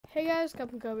Hey guys,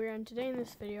 cubecraft here, and today in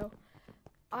this video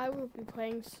I will be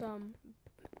playing some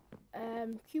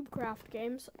cubecraft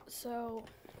games. So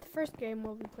the first game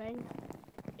we'll be playing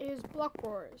is Block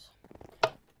Wars.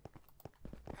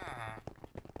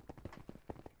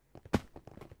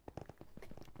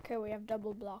 Okay, we have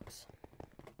double blocks.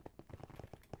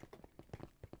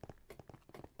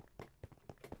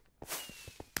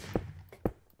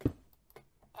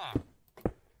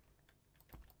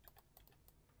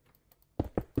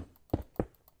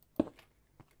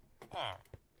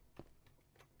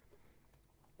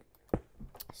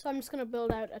 So I'm just gonna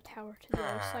build out a tower to the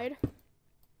other side.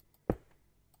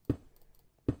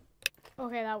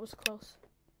 Okay, that was close.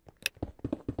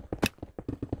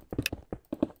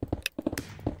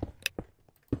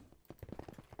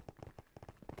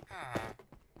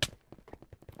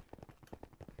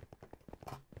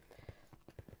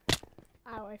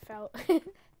 Ow, I fell.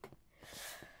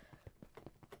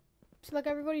 So look,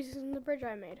 everybody's using the bridge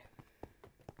I made.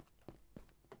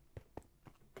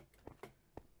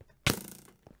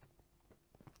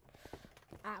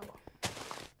 Ow.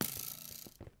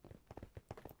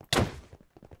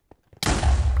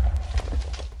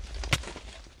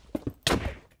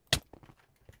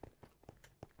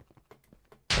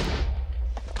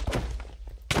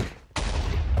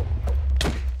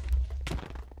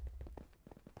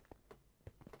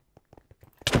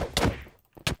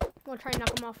 I'm gonna try and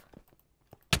knock him off.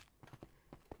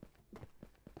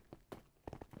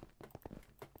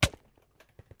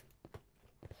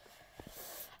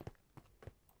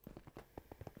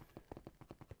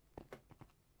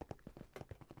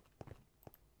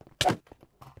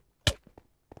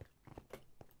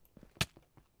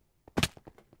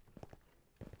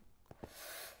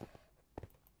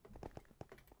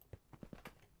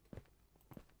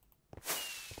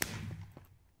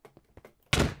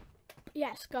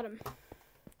 Yes, got him.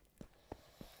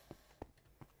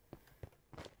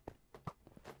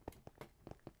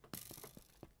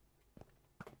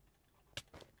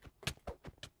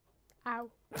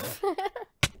 Ow.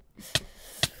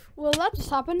 Well, that just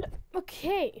happened.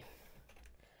 Okay.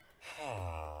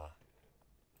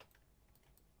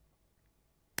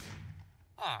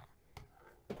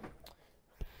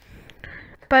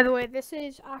 By the way, this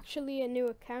is actually a new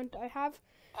account I have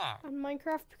on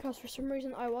Minecraft because for some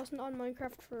reason I wasn't on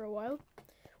Minecraft for a while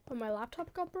when my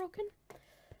laptop got broken,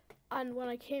 and when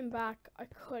I came back I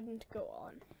couldn't go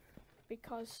on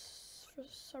because for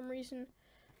some reason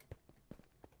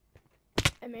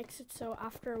it makes it so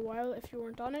after a while if you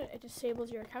weren't on it, it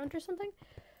disables your account or something.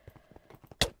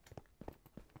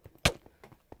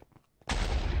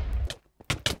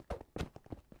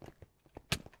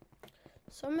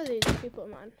 Some of these people,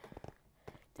 man,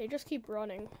 they just keep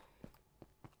running.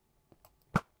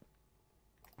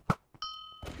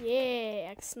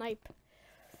 Yeah, snipe.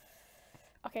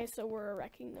 Okay, so we're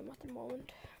wrecking them at the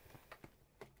moment.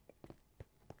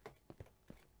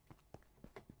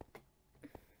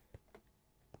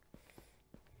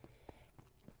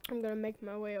 I'm gonna make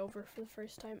my way over for the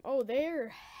first time. Oh, they're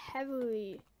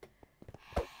heavily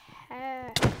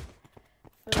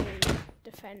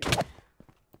defended.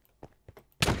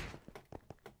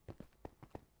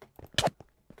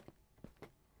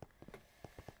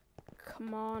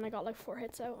 Come on, I got like 4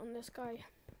 hits out on this guy.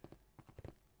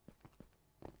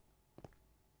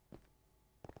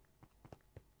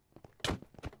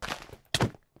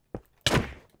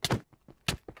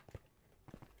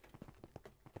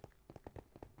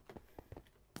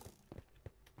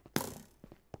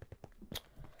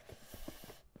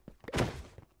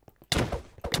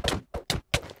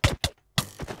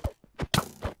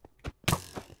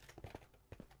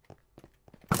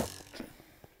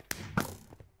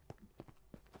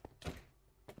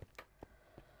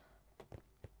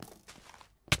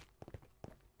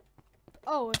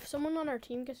 Oh, if someone on our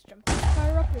team gets jump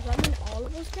power up, does that mean all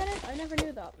of us get it? I never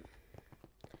knew that.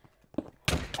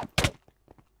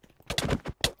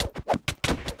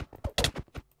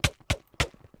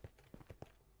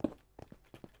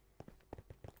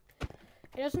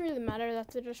 It doesn't really matter that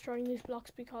they're destroying these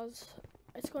blocks because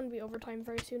it's going to be overtime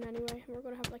very soon anyway, and we're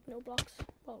going to have like no blocks.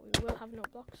 Well, we will have no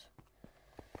blocks.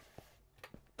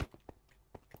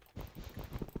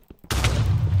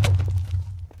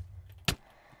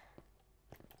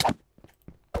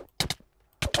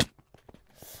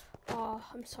 Oh,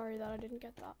 I'm sorry that I didn't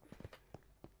get that.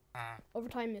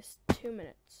 Overtime is 2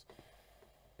 minutes.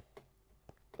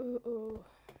 Ooh.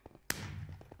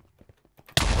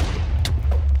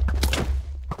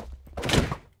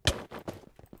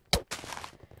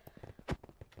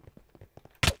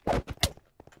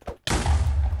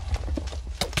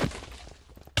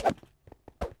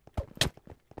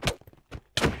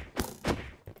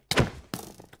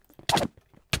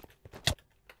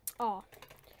 Oh.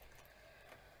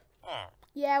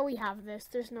 Yeah, we have this.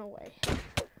 There's no way.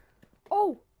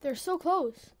 Oh, they're so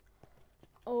close.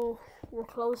 Oh, we're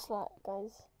close,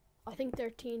 guys. I think their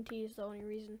TNT is the only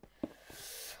reason.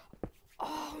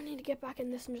 Oh, we need to get back in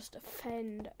this and just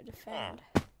defend.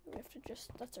 We have to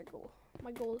just, that's our goal.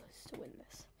 My goal is to win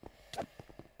this.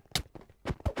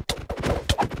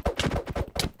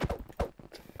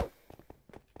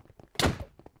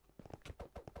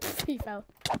 He fell.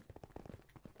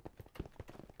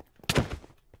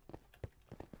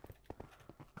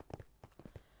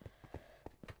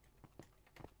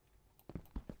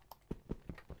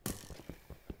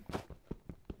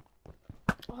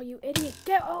 Oh, you idiot.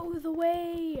 Get out of the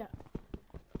way.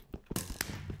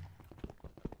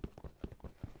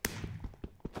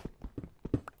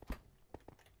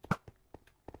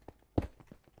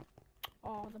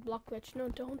 Oh, the block glitch. No,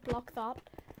 don't block that.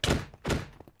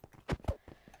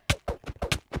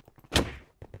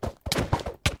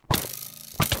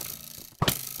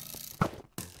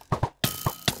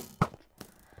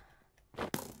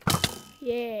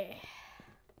 Yeah.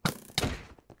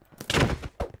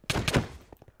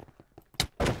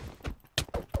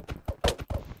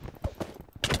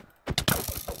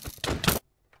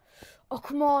 Oh,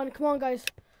 come on, guys.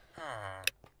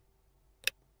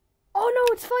 Oh no,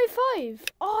 it's 5-5.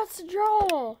 Oh, it's a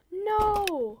draw.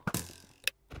 No.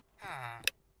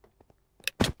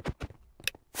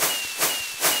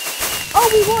 Oh,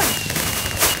 we won.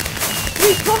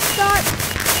 We crossed that.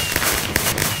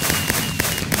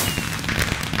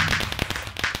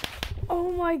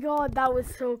 Oh my god, that was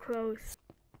so close.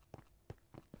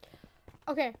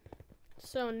 Okay,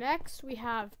 so next we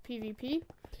have PvP.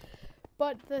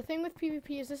 But the thing with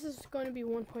PvP is this is going to be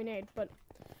 1.8, but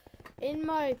in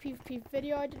my PvP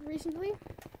video I did recently,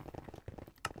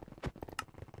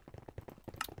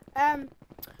 I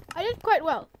did quite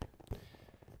well.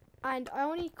 And I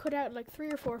only cut out like 3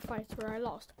 or 4 fights where I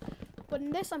lost. But in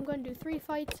this I'm going to do 3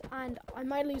 fights and I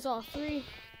might lose all 3.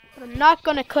 But I'm not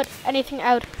going to cut anything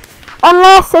out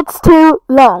unless it's too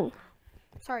long.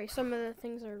 Sorry, some of the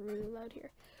things are really loud here.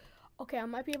 Okay, I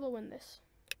might be able to win this.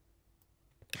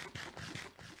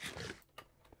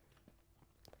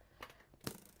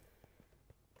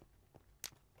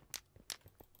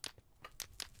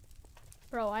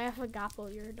 Bro, I have a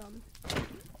gapple, you're dumb.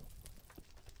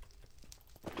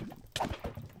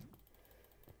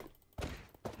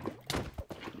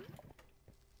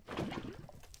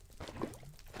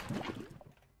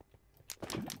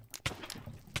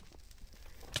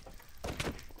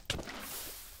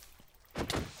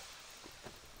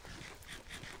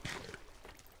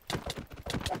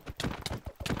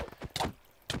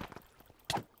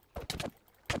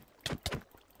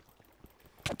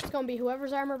 It's gonna be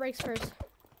whoever's armor breaks first.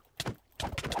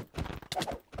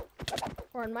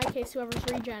 Or in my case, whoever's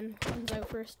regen comes out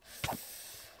first.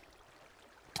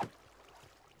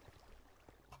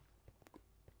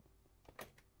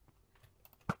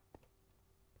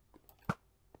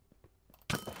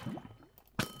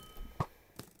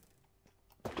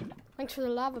 Thanks for the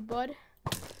lava, bud.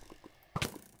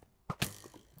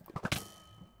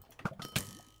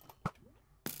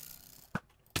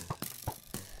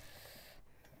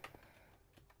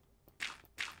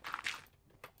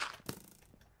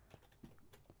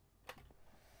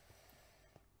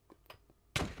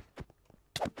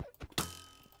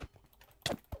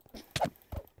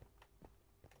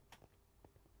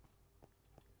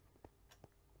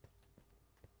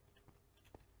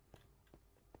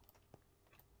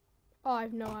 Oh, I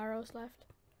have no arrows left.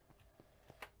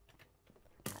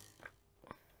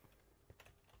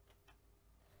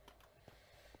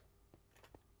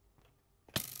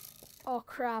 Oh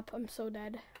crap, I'm so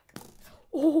dead.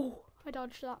 Oh, I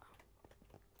dodged that.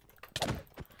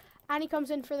 And he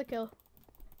comes in for the kill.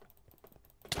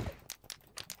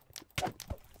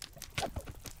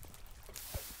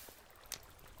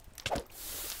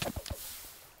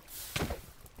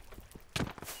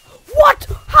 What?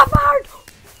 Half-hard!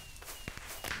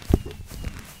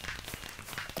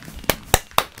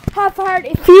 Half-hard,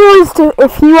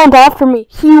 if he went after me,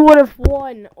 he would have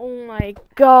won. Oh my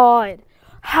god.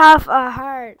 Half a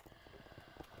heart.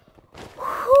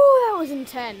 Whew, that was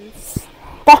intense.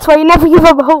 That's why you never give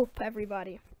up hope,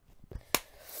 everybody.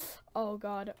 Oh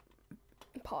god.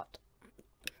 Pot.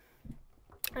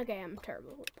 Okay, I'm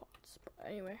terrible with pots. But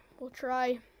anyway, we'll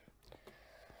try.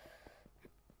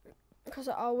 Because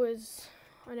I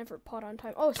never pot on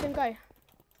time. Oh, same guy.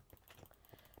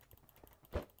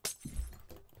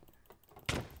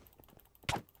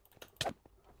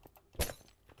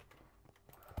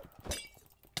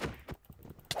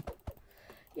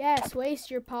 Yes,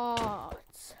 waste your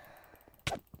pots.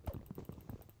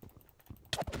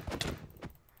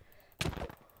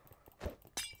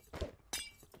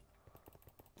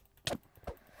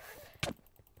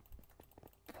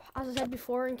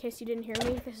 before, in case you didn't hear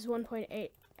me, this is 1.8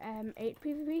 8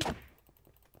 PvP.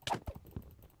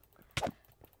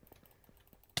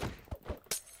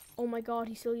 Oh my god,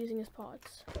 he's still using his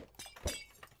pods.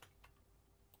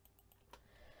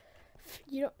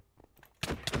 You know,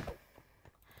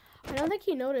 I don't think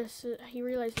he noticed. He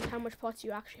realizes how much pots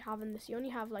you actually have in this. You only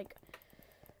have like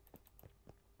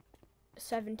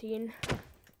 17.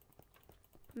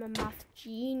 I'm a math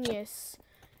genius.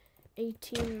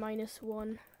 18 minus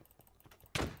 1.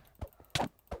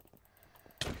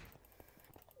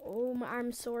 Oh, my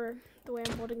arm's sore the way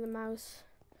I'm holding the mouse.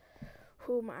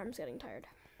 Oh, my arm's getting tired.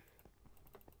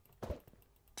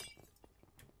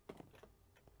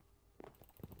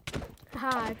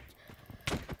 Haha.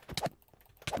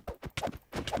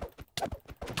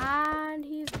 And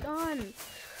he's gone.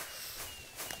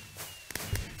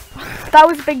 That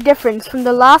was a big difference from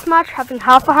the last match having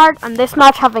half a heart and this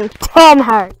match having 10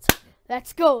 hearts.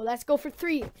 Let's go. Let's go for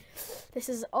 3. This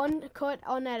is uncut,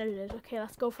 unedited. Okay,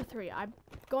 let's go for 3. I'm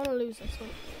gonna lose this one.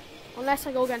 Unless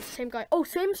I go against the same guy. Oh,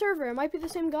 same server. It might be the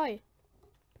same guy.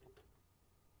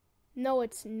 No,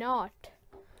 it's not.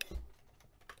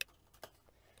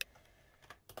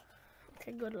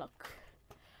 Okay, good luck.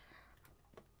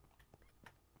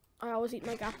 I always eat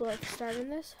my apple at the start in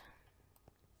this.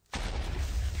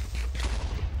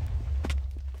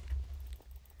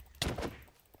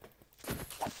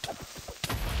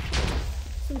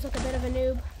 Seems like a bit of a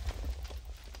noob.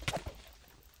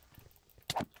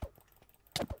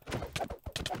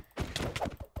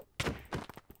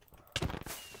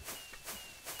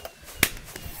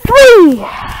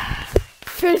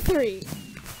 For 3.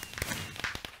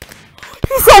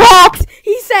 He said hacks!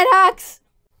 He said hacks!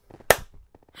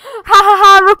 Ha ha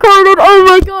ha, recorded. Oh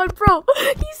my god, bro.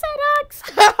 He said hacks.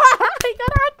 I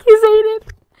got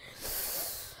accusated.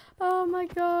 Oh my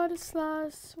god,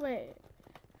 slash. Wait.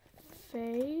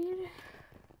 Fade.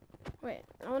 Wait,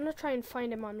 I want to try and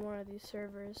find him on one of these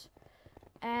servers.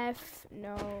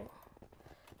 No.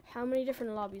 How many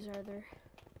different lobbies are there?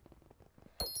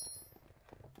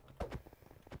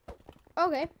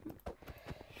 Okay.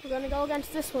 We're gonna go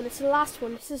against this one. It's the last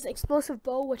one. This is explosive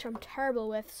bow, which I'm terrible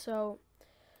with, so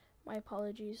my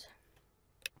apologies.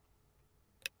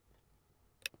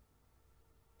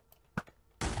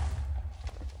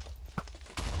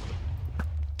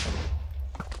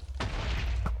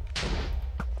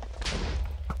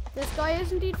 This guy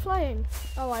is indeed flying.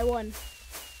 Oh, I won.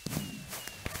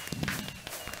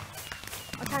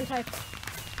 I can't type.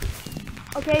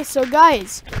 Okay, so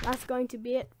guys, that's going to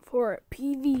be it for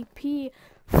PvP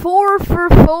 4 for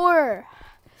 4.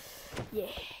 Yeah.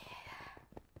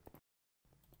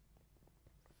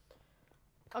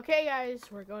 Okay, guys,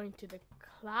 we're going to the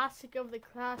classic of the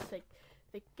classic.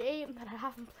 The game that I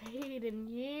haven't played in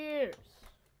years.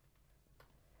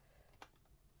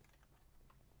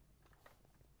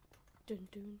 Dun,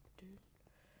 dun, dun.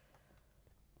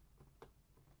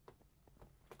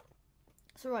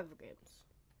 Survival games.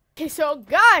 Okay, so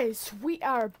guys, we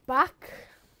are back.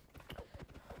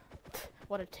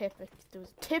 What a tip. There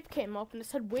was a tip came up and it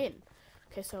said win.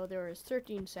 Okay, so there is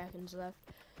 13 seconds left.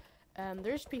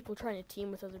 There's people trying to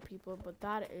team with other people, but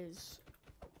that is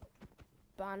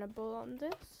bannable on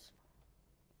this.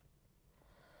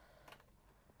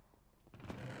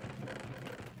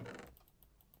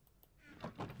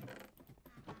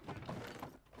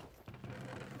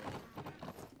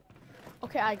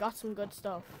 Okay, I got some good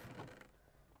stuff.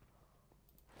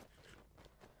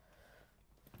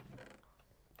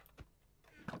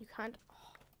 You can't.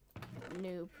 Oh,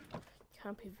 noob. You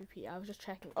can't PvP. I was just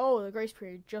checking. Oh, the grace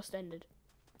period just ended.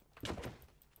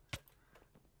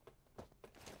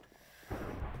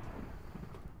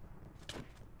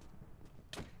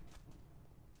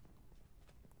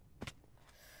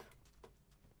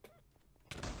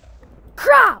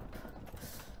 Crap!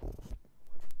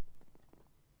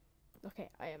 Okay,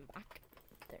 I am back.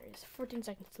 There is 14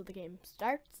 seconds till the game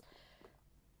starts.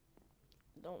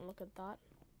 Don't look at that.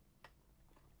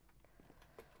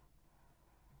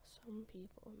 Some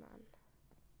people, man.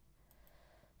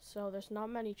 So there's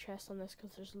not many chests on this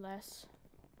because there's less.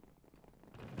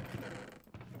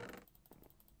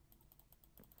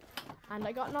 And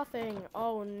I got nothing.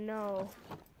 Oh no.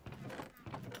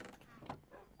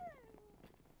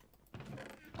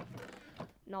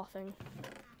 Nothing.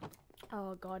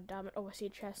 Oh god damn it. Oh, I see a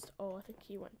chest. Oh, I think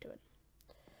he went to it.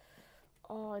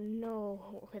 Oh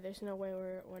no. Okay, there's no way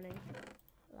we're winning.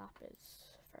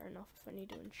 Lapis. Fair enough if I need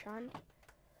to enchant.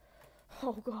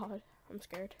 Oh god, I'm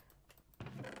scared.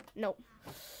 No,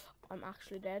 I'm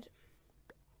actually dead.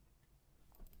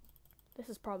 This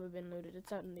has probably been looted.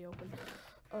 It's out in the open.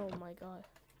 Oh my god.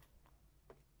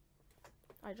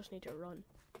 I just need to run.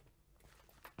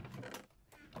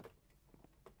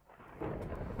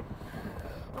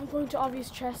 I'm going to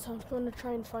obvious chest. I'm going to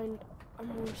try and find a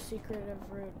more secretive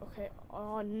route. Okay.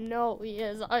 Oh no, he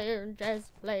is iron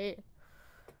chest plate.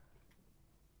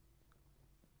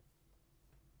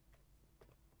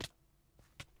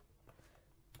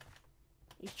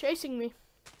 He's chasing me.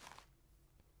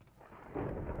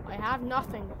 I have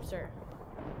nothing, sir.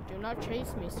 Do not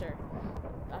chase me, sir.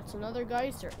 That's another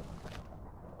guy, sir.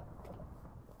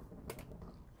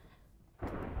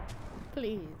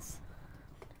 Please.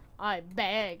 I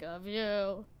beg of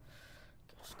you.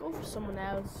 Just go for someone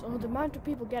else. Oh, the amount of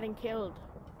people getting killed.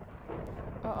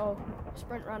 Uh-oh.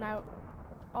 Sprint ran out.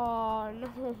 Oh,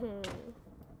 no.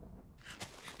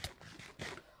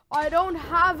 I don't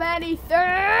have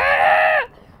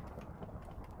anything!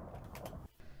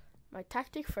 My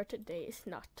tactic for today is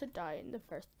not to die in the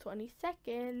first 20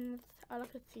 seconds. I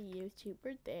look at the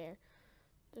YouTuber there.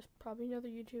 There's probably another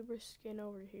YouTuber skin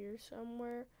over here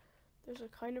somewhere. There's a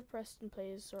kind of Preston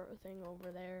Plays sort of thing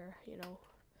over there, you know.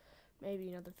 Maybe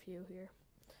another few here.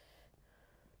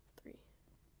 3, 2.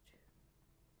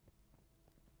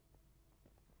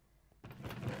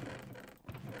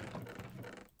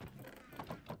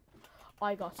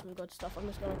 I got some good stuff. I'm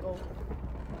just gonna go.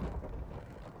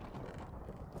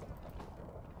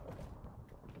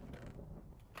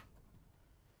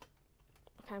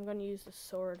 Okay, I'm gonna use the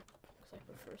sword because I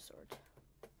prefer swords.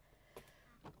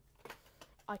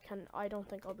 I don't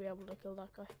think I'll be able to kill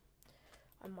that guy.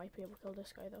 I might be able to kill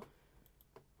this guy though.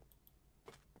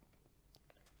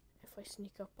 If I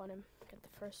sneak up on him, get the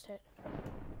first hit.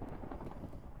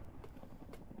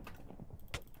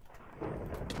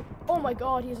 Oh my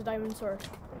god, he has a diamond sword.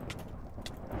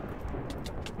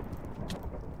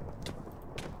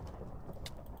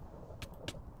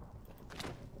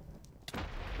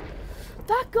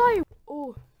 That guy!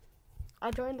 Oh,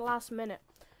 I joined the last minute.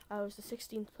 I was the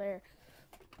 16th player.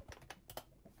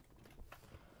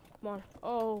 Come on.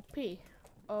 O-P.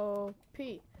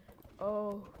 O-P.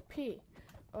 O-P.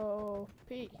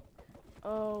 O-P.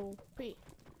 O-P.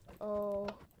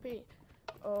 O-P.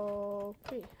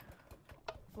 O-P.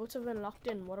 Votes have been locked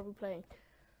in. What are we playing?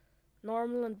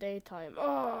 Normal and daytime.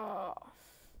 Oh.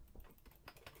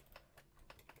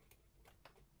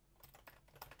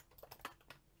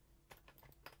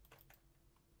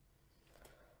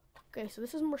 Okay, so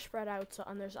this is more spread out, so,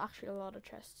 and there's actually a lot of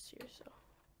chests here, so.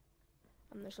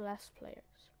 And there's less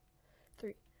players.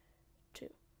 3, 2,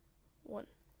 1.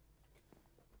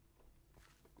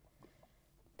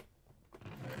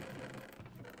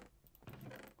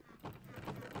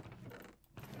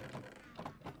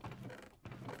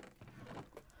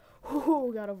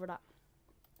 Ooh, got over that.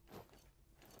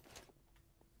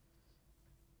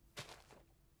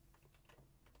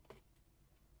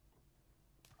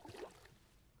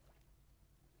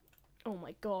 Oh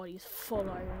my god, he's full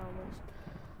iron almost.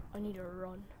 I need to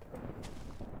run.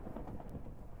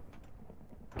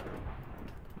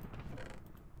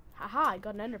 Haha, I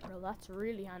got an ender pearl. That's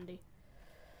really handy.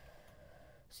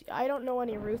 See, I don't know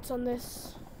any routes on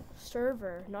this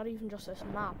server, not even just this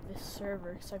map, this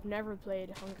server, because I've never played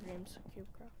Hunger Games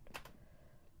cubecraft.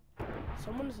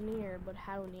 Someone's near, but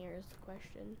how near is the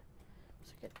question.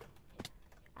 So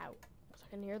I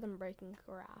can hear them breaking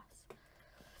grass.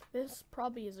 This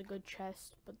probably is a good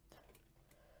chest, but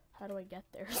how do I get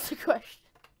there is the question.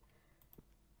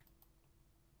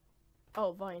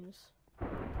 Oh, vines.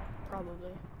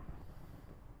 Probably.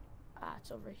 Ah,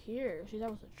 it's over here. See, that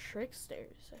was a trick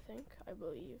stairs, I think. I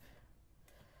believe.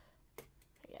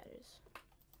 Yeah, it is.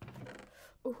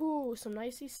 Ooh, some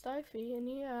nicey stuffy in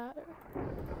here.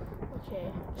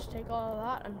 Okay, just take all of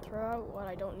that and throw out what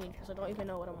I don't need, because I don't even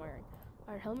know what I'm wearing.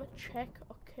 Alright, helmet check.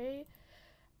 Okay.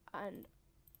 And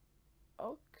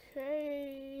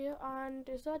okay, and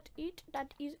is that it?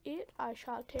 That is it. I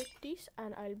shall take this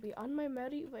and I'll be on my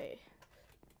merry way.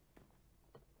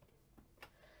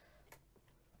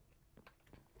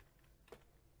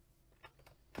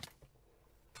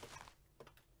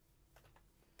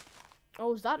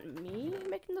 Oh, is that me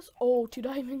making this? Oh, 2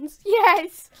 diamonds.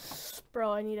 Yes!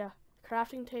 Bro, I need a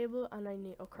crafting table and I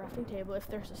need a crafting table. If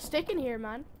there's a stick in here,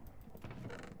 man.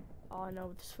 Oh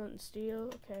no, this flint and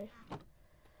steel. Okay.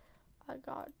 I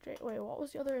got wait, what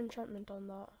was the other enchantment on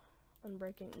that?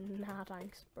 Unbreaking. Nah,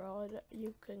 thanks, bro.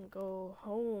 You can go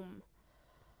home.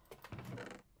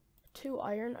 2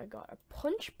 iron. I got a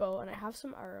punch bow and I have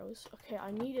some arrows. Okay,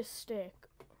 I need a stick.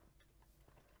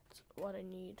 That's what I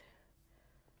need.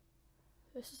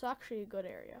 This is actually a good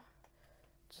area.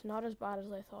 It's not as bad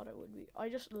as I thought it would be. I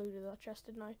just looted that chest,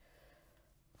 didn't I?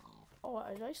 Oh,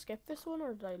 did I skip this one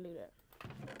or did I loot it?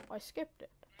 I skipped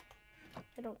it.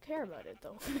 I don't care about it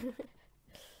though.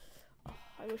 Oh,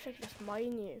 I wish I could just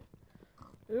mine you.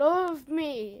 Love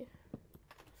me!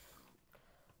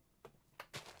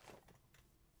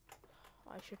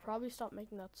 I should probably stop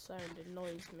making that sound. It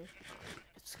annoys me.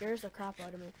 It scares the crap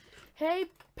out of me. Hey,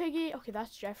 piggy! Okay,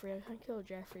 that's Jeffrey. I can't kill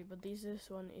Jeffrey, but this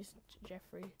one isn't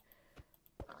Jeffrey.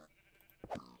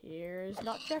 Here's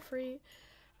not Jeffrey.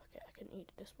 Okay, I can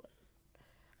eat this one.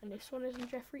 And this one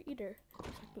isn't Jeffrey either. So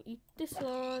I can eat this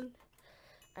one.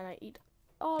 And I eat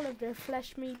all of their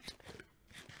flesh meat.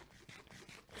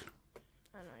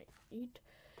 And I eat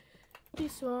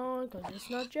this one because it's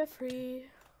not Jeffrey.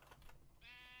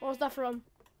 What was that from?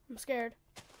 I'm scared.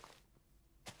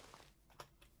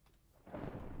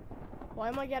 Why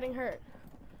am I getting hurt?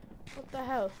 What the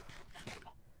hell?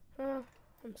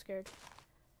 I'm scared.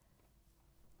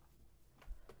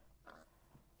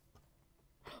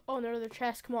 Oh, another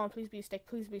chest. Come on, please be a stick.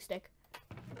 Please be a stick.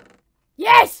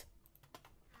 Yes!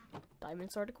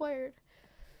 Diamond sword acquired.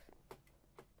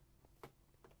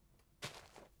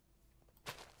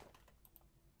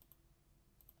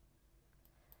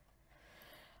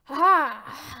 Haha!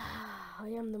 I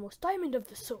am the most diamond of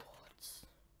the swords.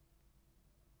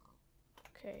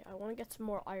 Okay, I want to get some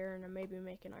more iron and maybe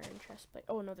make an iron chest plate.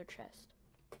 Oh, another chest.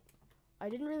 I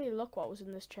didn't really look what was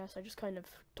in this chest. I just kind of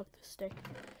took the stick.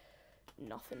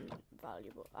 Nothing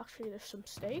valuable. Actually, there's some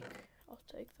steak. I'll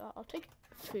take that. I'll take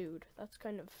food. That's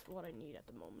kind of what I need at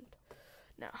the moment.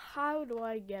 Now, how do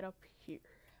I get up here?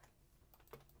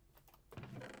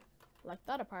 Like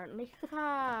that, apparently.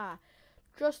 Haha!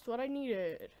 Just what I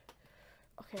needed.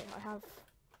 Okay, I have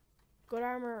good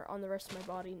armor on the rest of my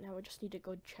body. Now I just need a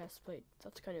good chest plate.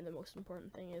 That's kind of the most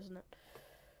important thing, isn't it?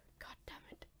 God damn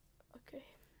it. Okay.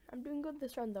 I'm doing good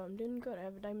this round, though. I'm doing good. I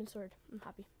have a diamond sword. I'm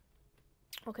happy.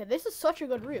 Okay, this is such a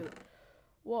good route.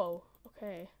 Whoa.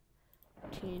 Okay.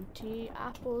 TNT,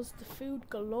 apples, the food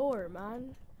galore,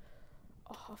 man.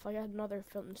 Oh, if I had another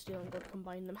flint and steel, I'm going to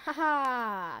combine them.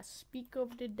 Haha! Speak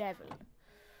of the devil.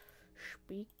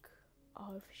 Speak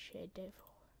of the devil.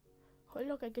 Oh,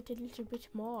 look, I get a little bit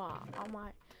more on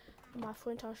my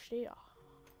flint and steel.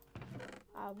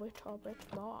 A little bit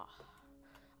more.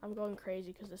 I'm going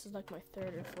crazy because this is like my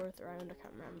third or fourth round. I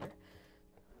can't remember.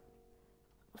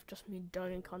 Of just me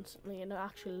dying constantly and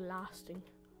actually lasting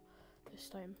this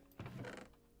time.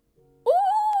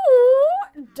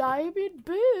 Ooh! Diamond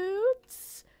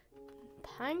boots!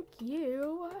 Thank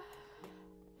you.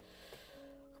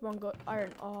 Come on, go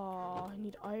iron. Oh, I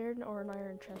need iron or an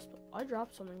iron chest. I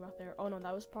dropped something back there. Oh no,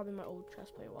 that was probably my old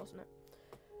chest plate, wasn't it?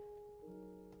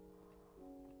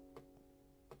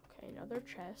 Okay, another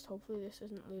chest. Hopefully this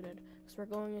isn't looted, because we're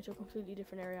going into a completely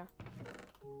different area.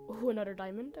 Oh, another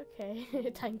diamond. Okay,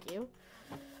 thank you.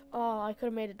 Oh, I could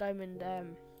have made a diamond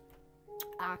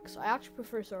axe. I actually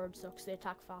prefer swords though, because they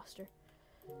attack faster.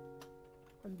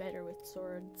 I'm better with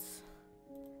swords.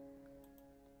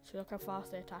 So look how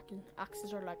fast they attack. And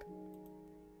axes are like.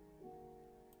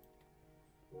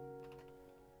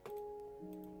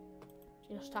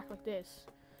 You just attack like this.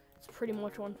 It's pretty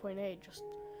much 1.8, just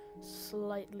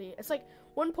slightly. It's like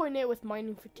 1.8 with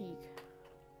mining fatigue,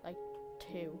 like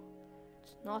 2.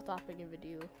 It's not that big of a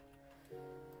deal.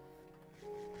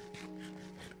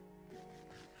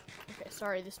 Okay,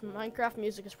 sorry. This Minecraft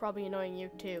music is probably annoying you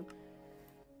too.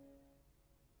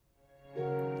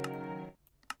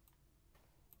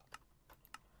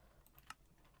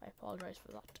 I apologize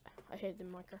for that. I hate the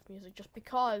Minecraft music just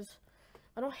because.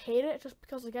 I don't hate it, just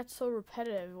because it gets so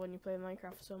repetitive when you play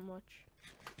Minecraft so much.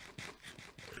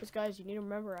 Because guys, you need to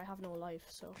remember I have no life,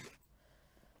 so.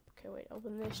 Okay, wait,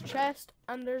 open this chest,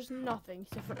 and there's nothing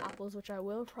except for apples, which I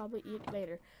will probably eat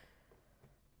later.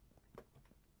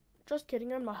 Just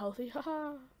kidding, I'm not healthy,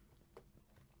 haha.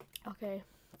 Okay,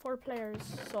 4 players,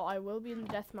 so I will be in the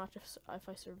deathmatch if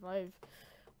I survive.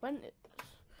 When it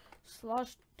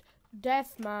slash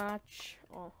deathmatch.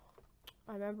 Oh,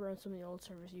 I remember on some of the old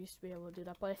servers you used to be able to do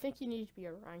that, but I think you need to be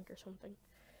a rank or something.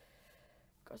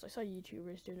 Because I saw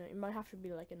YouTubers doing it. You might have to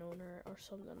be like an owner or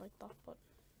something like that, but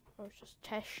I was just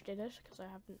testing it because I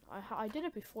haven't. I did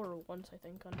it before once, I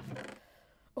think. On.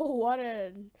 Oh, what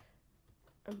an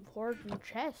important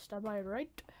chest! Am I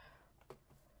right?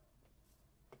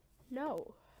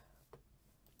 No,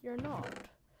 you're not.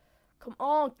 Come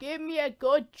on, give me a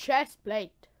good chest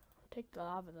plate. I'll take the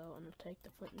lava though, and I'll take the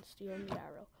flint and steel and the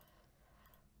arrow.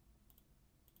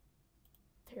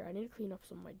 Here, I need to clean up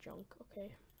some of my junk.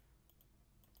 Okay.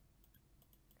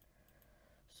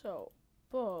 So,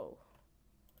 bow,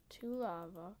 2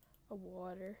 lava, a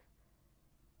water.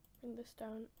 Bring this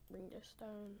down,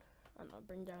 and I'll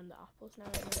bring down the apples now.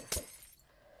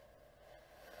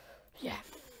 Yeah.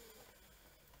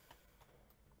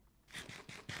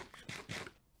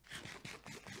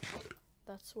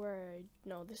 that's where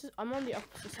no, this is I'm on the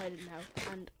opposite side now,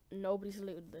 and nobody's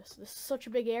looted this. This is such a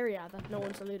big area that no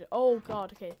one's looted. Oh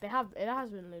god, okay, it has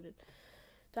been looted.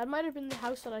 That might have been the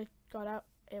house that I got out.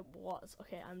 It was.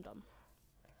 Okay, I'm dumb.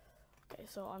 Okay,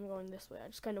 so I'm going this way. I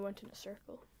just kind of went in a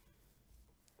circle.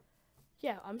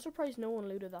 Yeah, I'm surprised no one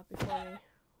looted that before me.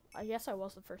 I guess I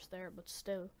was the first there, but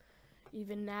still,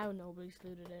 even now nobody's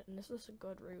looted it, and this is a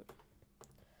good route.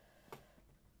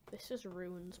 This is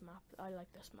Ruins map. I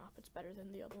like this map. It's better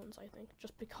than the other ones, I think.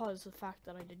 Just because the fact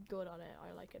that I did good on it,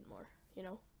 I like it more, you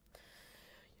know?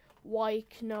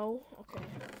 Wyke, no. Okay.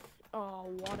 Oh,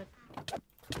 what a...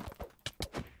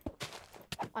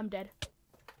 I'm dead.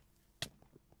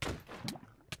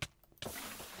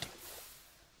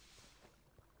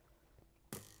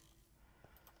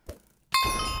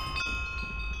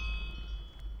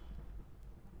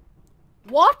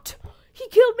 What? He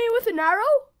killed me with an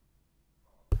arrow?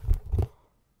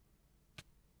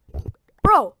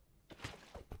 Bro,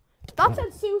 that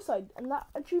said suicide, and that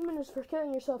achievement is for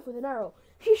killing yourself with an arrow.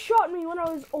 He shot me when I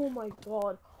was, oh my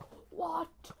god.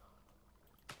 What?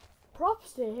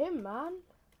 Props to him, man.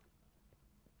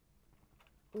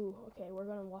 Ooh, okay, we're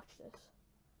gonna watch this.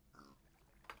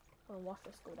 I'm gonna watch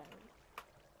this go down.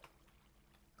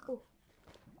 Ooh.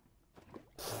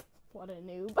 What a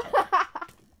noob.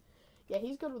 Yeah,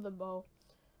 he's good with a bow.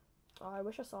 Oh, I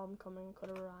wish I saw him coming. Could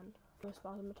have ran. No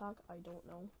spasm attack. I don't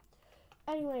know.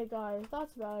 Anyway, guys,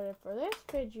 that's about it for this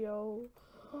video.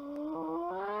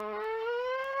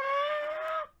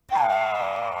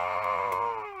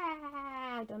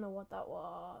 I don't know what that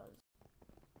was.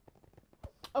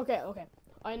 Okay.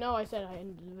 I know I said I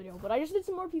ended the video, but I just did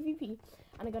some more PvP,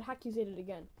 and I got accusated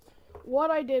again. What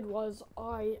I did was,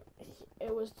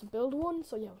 it was to build one,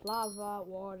 so you have lava,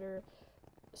 water,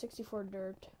 64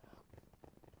 dirt,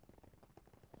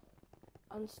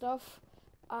 and stuff.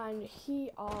 And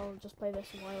I'll just play this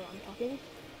while I'm talking.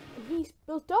 And he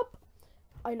built up,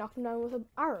 I knocked him down with an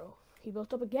arrow. He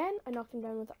built up again, I knocked him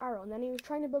down with an arrow. And then he was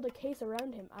trying to build a case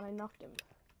around him, and I knocked him.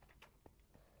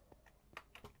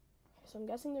 So I'm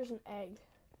guessing there's an egg.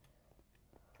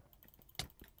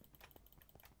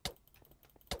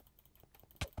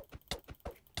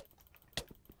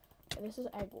 Okay, this is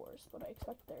Egg Wars, but I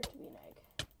expect there to be an egg.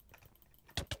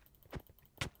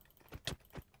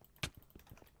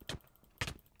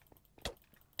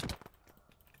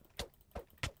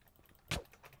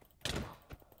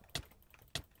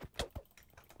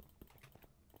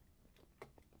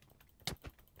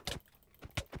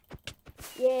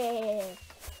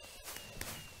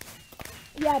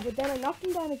 Yeah, but then I knocked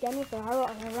him down again with an arrow,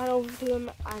 and I ran over to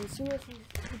him, and as soon as he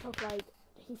took, like,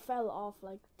 he fell off,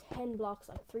 like, 10 blocks,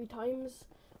 like, 3 times.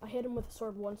 I hit him with a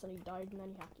sword once, and he died, and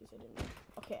then he accusated me.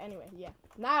 Okay, anyway, yeah.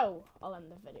 Now, I'll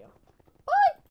end the video.